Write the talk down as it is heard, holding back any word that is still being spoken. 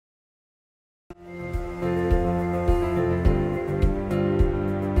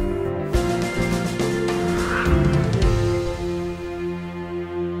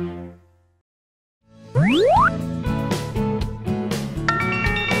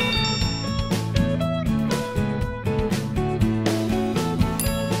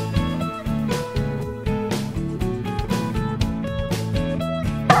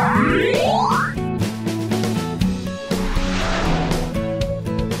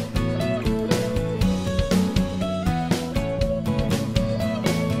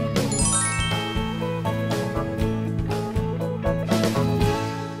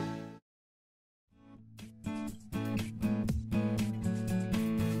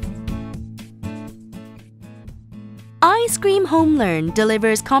iScream HomeLearn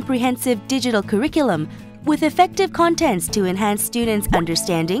delivers comprehensive digital curriculum with effective contents to enhance students'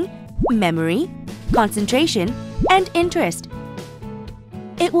 understanding, memory, concentration, and interest.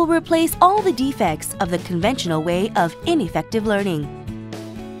 It will replace all the defects of the conventional way of ineffective learning.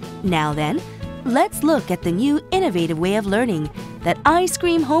 Now then, let's look at the new innovative way of learning that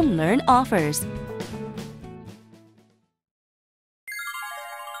iScream HomeLearn offers.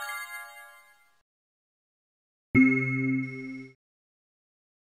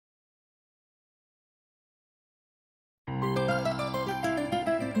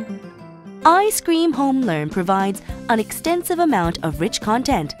 iScream HomeLearn provides an extensive amount of rich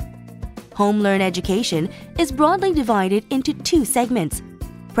content. HomeLearn education is broadly divided into two segments: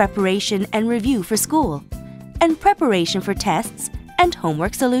 preparation and review for school, and preparation for tests and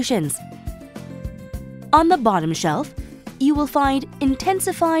homework solutions. On the bottom shelf, you will find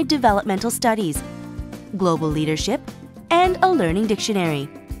intensified developmental studies, global leadership, and a learning dictionary.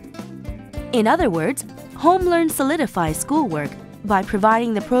 In other words, HomeLearn solidifies schoolwork by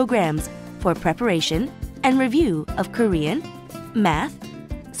providing the programs for preparation and review of Korean, math,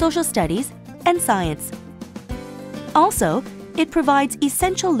 social studies, and science. Also, it provides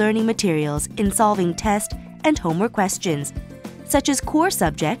essential learning materials in solving test and homework questions, such as core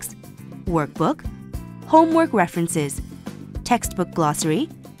subjects, workbook, homework references, textbook glossary,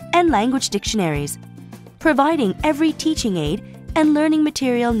 and language dictionaries, providing every teaching aid and learning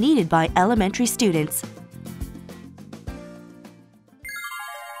material needed by elementary students.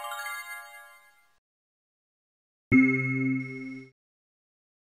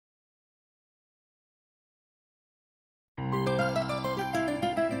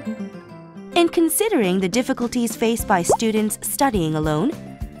 In considering the difficulties faced by students studying alone,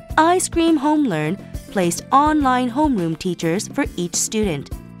 iScream HomeLearn placed online homeroom teachers for each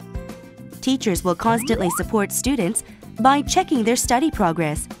student. Teachers will constantly support students by checking their study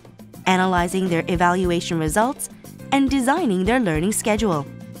progress, analyzing their evaluation results, and designing their learning schedule.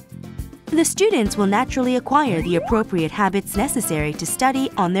 The students will naturally acquire the appropriate habits necessary to study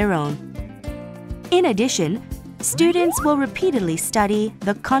on their own. In addition, students will repeatedly study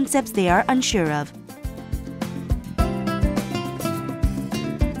the concepts they are unsure of.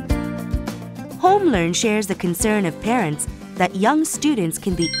 HomeLearn shares the concern of parents that young students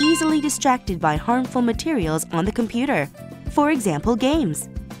can be easily distracted by harmful materials on the computer, for example, games.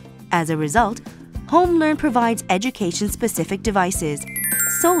 As a result, HomeLearn provides education-specific devices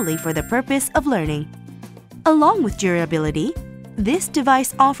solely for the purpose of learning. Along with durability, this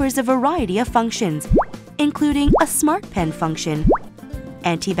device offers a variety of functions, including a smart pen function,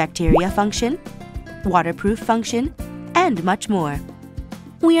 antibacteria function, waterproof function, and much more.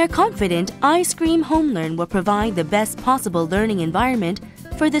 We are confident iScream HomeLearn will provide the best possible learning environment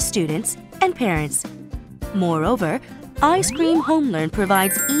for the students and parents. Moreover, iScream HomeLearn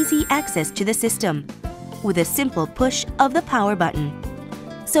provides easy access to the system with a simple push of the power button,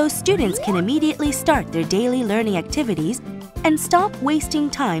 so students can immediately start their daily learning activities and stop wasting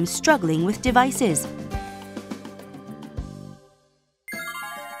time struggling with devices.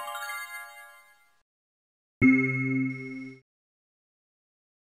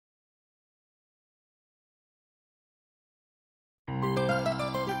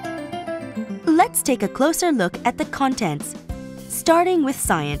 Let's take a closer look at the contents, starting with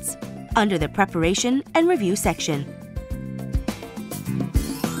science, under the preparation and review section.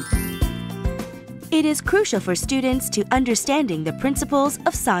 It is crucial for students to understanding the principles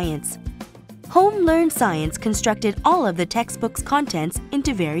of science. HomeLearn Science constructed all of the textbook's contents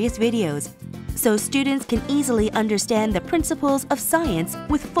into various videos, so students can easily understand the principles of science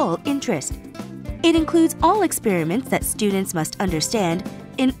with full interest. It includes all experiments that students must understand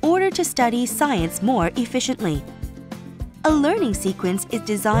in order to study science more efficiently. A learning sequence is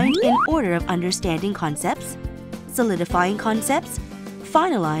designed in order of understanding concepts, solidifying concepts,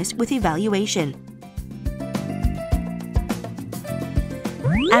 finalized with evaluation.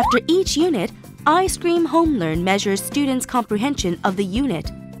 After each unit, iScream HomeLearn measures students' comprehension of the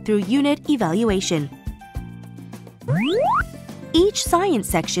unit through unit evaluation. Each science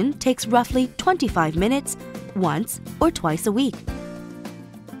section takes roughly 25 minutes, once or twice a week.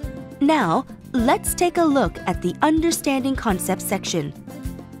 Now, let's take a look at the Understanding Concepts section.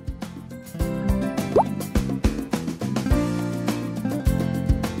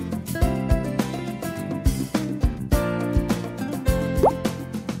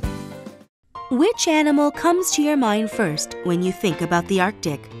 Which animal comes to your mind first when you think about the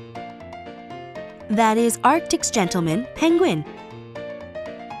Arctic? That is Arctic's gentleman, penguin.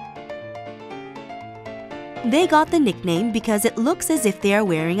 They got the nickname because it looks as if they are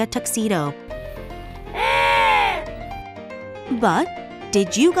wearing a tuxedo. But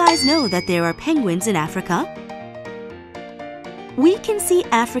did you guys know that there are penguins in Africa? We can see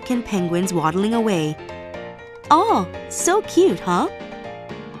African penguins waddling away. Oh, so cute, huh?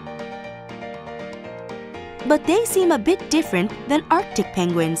 But they seem a bit different than Arctic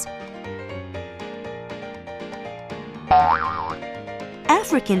penguins.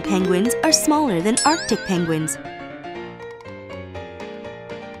 African penguins are smaller than Arctic penguins.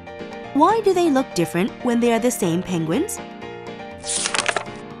 Why do they look different when they are the same penguins?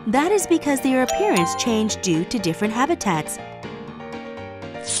 That is because their appearance changed due to different habitats.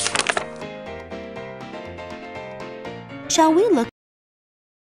 Shall we look?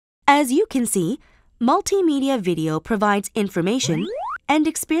 As you can see, multimedia video provides information and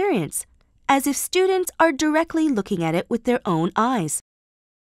experience, as if students are directly looking at it with their own eyes.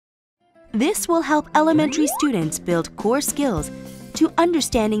 This will help elementary students build core skills to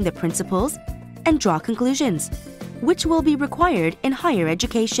understanding the principles and draw conclusions, which will be required in higher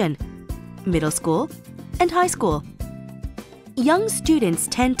education, middle school, and high school. Young students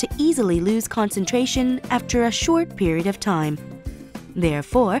tend to easily lose concentration after a short period of time.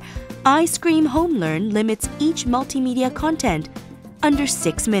 Therefore, iScream HomeLearn limits each multimedia content under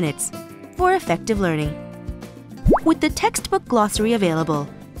 6 minutes for effective learning. With the textbook glossary available,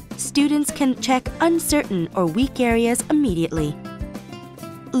 students can check uncertain or weak areas immediately.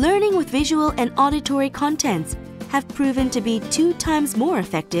 Learning with visual and auditory contents have proven to be 2 times more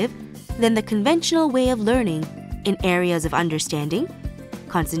effective than the conventional way of learning in areas of understanding,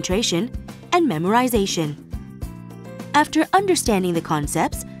 concentration, and memorization. After understanding the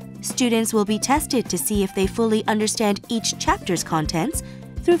concepts, students will be tested to see if they fully understand each chapter's contents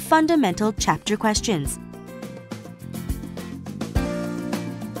through fundamental chapter questions.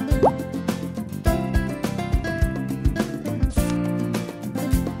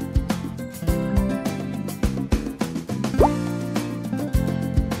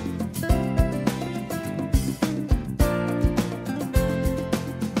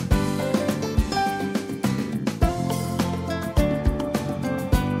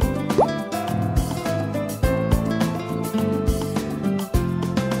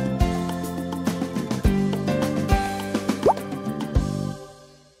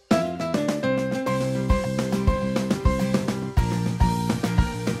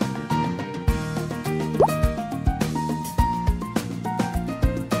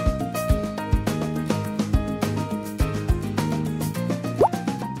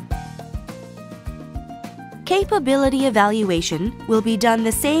 Capability evaluation will be done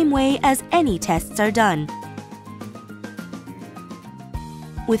the same way as any tests are done.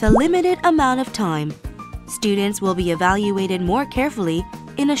 With a limited amount of time, students will be evaluated more carefully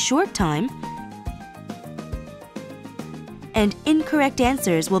in a short time, and incorrect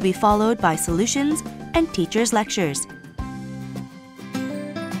answers will be followed by solutions and teachers' lectures.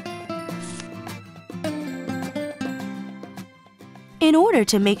 In order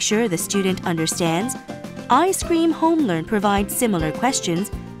to make sure the student understands, iScream HomeLearn provides similar questions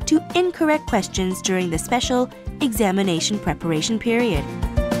to incorrect questions during the special examination preparation period.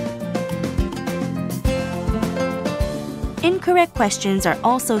 Incorrect questions are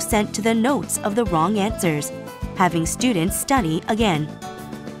also sent to the notes of the wrong answers, having students study again.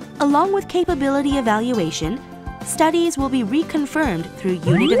 Along with capability evaluation, studies will be reconfirmed through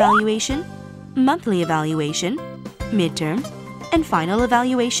unit evaluation, monthly evaluation, midterm, and final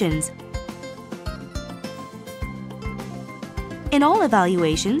evaluations. In all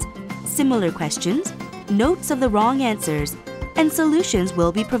evaluations, similar questions, notes of the wrong answers, and solutions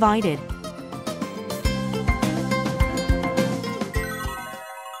will be provided.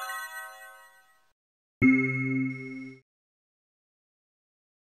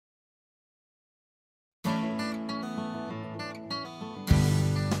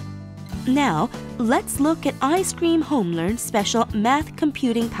 Now, let's look at iScream HomeLearn's special Math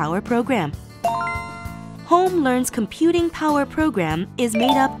Computing Power program. HomeLearn's Computing Power program is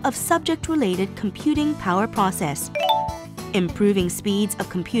made up of subject-related computing power process, improving speeds of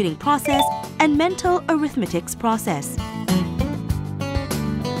computing process, and mental arithmetics process.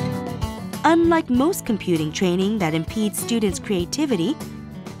 Unlike most computing training that impedes students' creativity,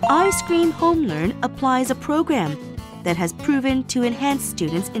 iScream HomeLearn applies a program that has proven to enhance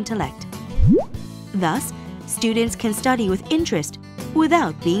students' intellect. Thus, students can study with interest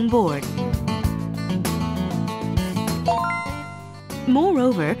without being bored.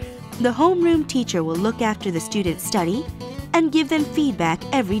 Moreover, the homeroom teacher will look after the students' study and give them feedback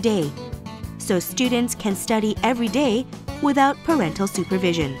every day, so students can study every day without parental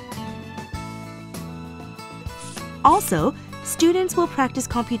supervision. Also, students will practice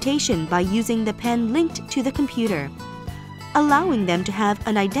computation by using the pen linked to the computer. allowing them to have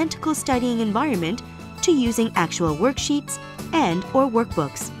an identical studying environment to using actual worksheets and/or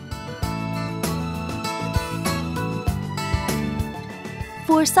workbooks.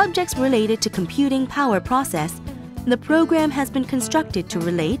 For subjects related to computing power process, the program has been constructed to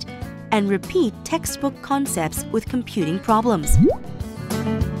relate and repeat textbook concepts with computing problems.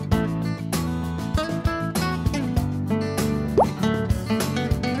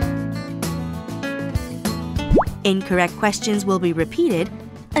 Incorrect questions will be repeated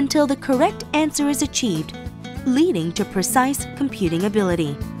until the correct answer is achieved, leading to precise computing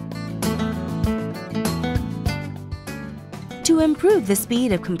ability. To improve the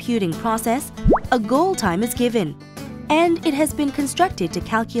speed of computing process, a goal time is given, and it has been constructed to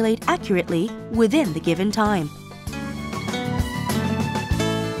calculate accurately within the given time.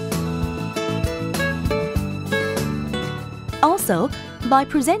 Also, by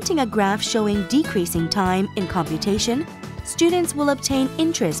presenting a graph showing decreasing time in computation, students will obtain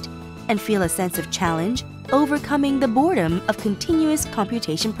interest and feel a sense of challenge, overcoming the boredom of continuous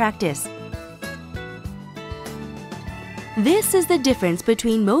computation practice. This is the difference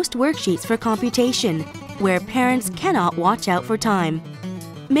between most worksheets for computation, where parents cannot watch out for time,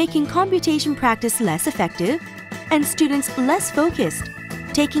 making computation practice less effective and students less focused,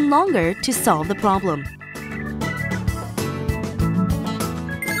 taking longer to solve the problem.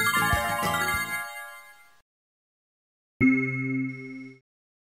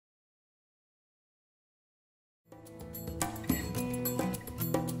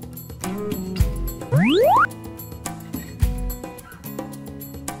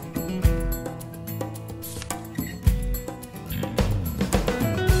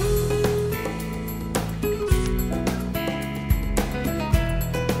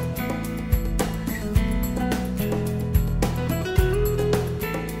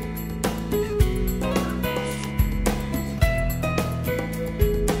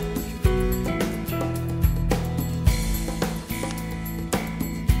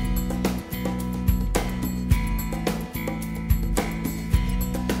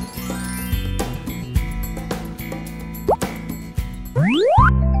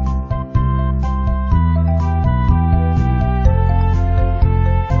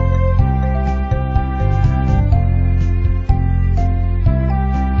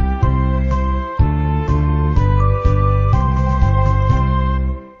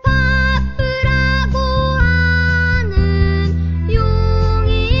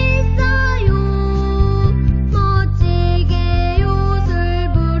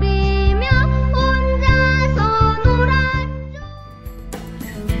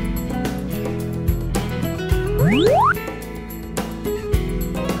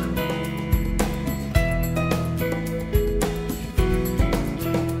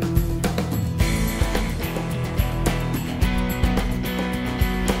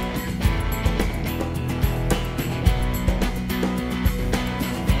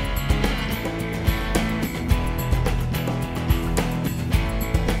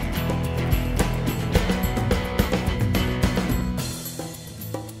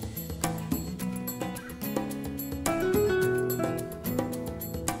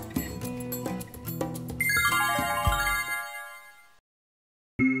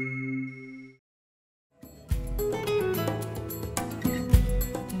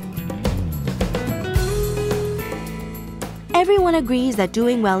 Everyone agrees that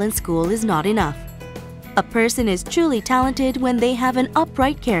doing well in school is not enough. A person is truly talented when they have an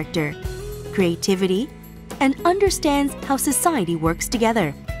upright character, creativity, and understands how society works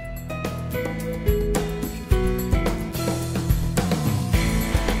together.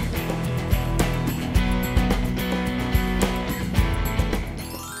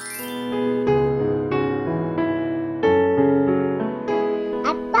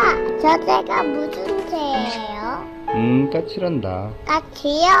 아빠, 저새가 무슨 새예요? 까칠한다.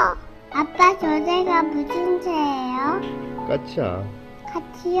 까치요? 아빠, 저새가 무슨 새예요? 까치야.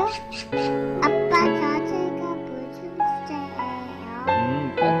 까치요? 아빠, 저새가 무슨 새예요?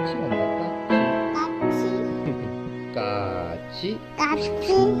 까칠한다. 까치? 까치. 까치?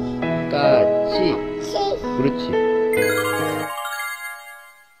 까치. 치? 그렇지.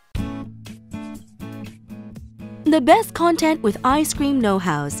 The best content with ice cream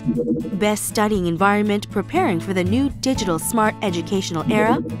know-hows, best studying environment preparing for the new digital smart educational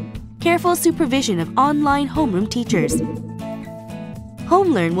era, careful supervision of online homeroom teachers.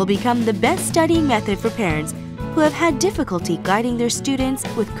 HomeLearn will become the best studying method for parents who have had difficulty guiding their students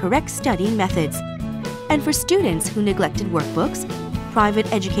with correct studying methods, and for students who neglected workbooks,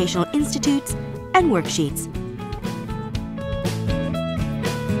 private educational institutes, and worksheets.